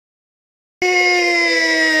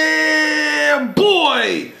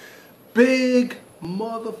big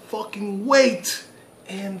motherfucking weight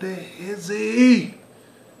in the hizzy.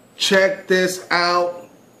 Check this out.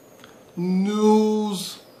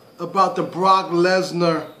 News about the Brock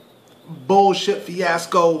Lesnar bullshit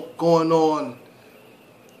fiasco going on.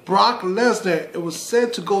 Brock Lesnar, it was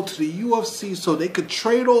said to go to the UFC so they could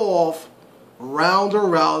trade off Rhonda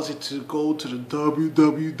Rousey to go to the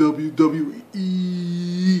WWE.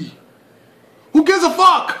 Who gives a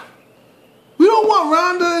fuck? We don't want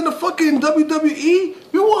Ronda in the fucking WWE.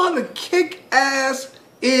 We want her to kick ass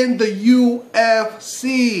in the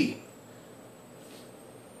UFC.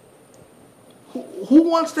 Who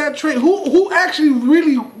wants that trade? Who actually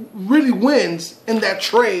really wins in that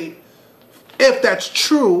trade, if that's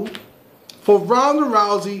true, for Rhonda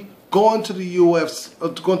Rousey going to the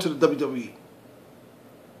UFC, going to the WWE?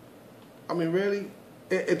 I mean, really?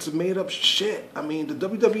 It's made up shit. I mean, the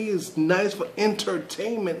WWE is nice for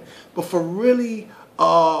entertainment, but for really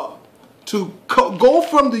to go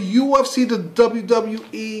from the UFC to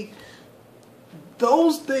WWE,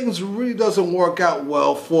 those things really doesn't work out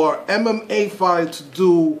well for MMA fighters to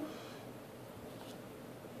do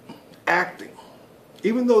acting.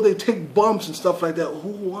 Even though they take bumps and stuff like that, who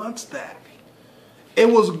wants that? It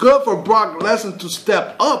was good for Brock Lesnar to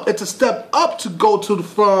step up. It's a step up to go to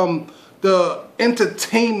from the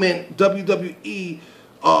entertainment WWE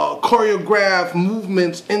choreographed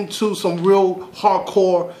movements into some real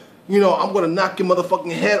hardcore, you know, I'm gonna knock your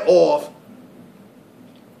motherfucking head off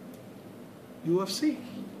UFC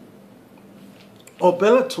or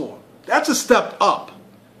Bellator. That's a step up.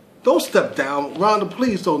 Don't step down. Rhonda,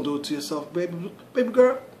 please don't do it to yourself, baby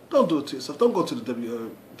girl. Don't do it to yourself. Don't go to the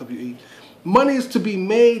WWE. Money is to be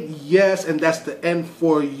made, yes, and that's the end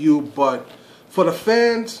for you, but for the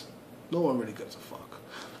fans, no one really gives a fuck.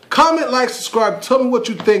 Comment, like, subscribe. Tell me what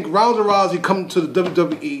you think. Rhonda Rousey coming to the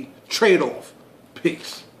WWE trade-off.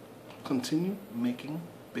 Peace. Continue making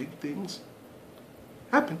big things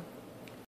happen.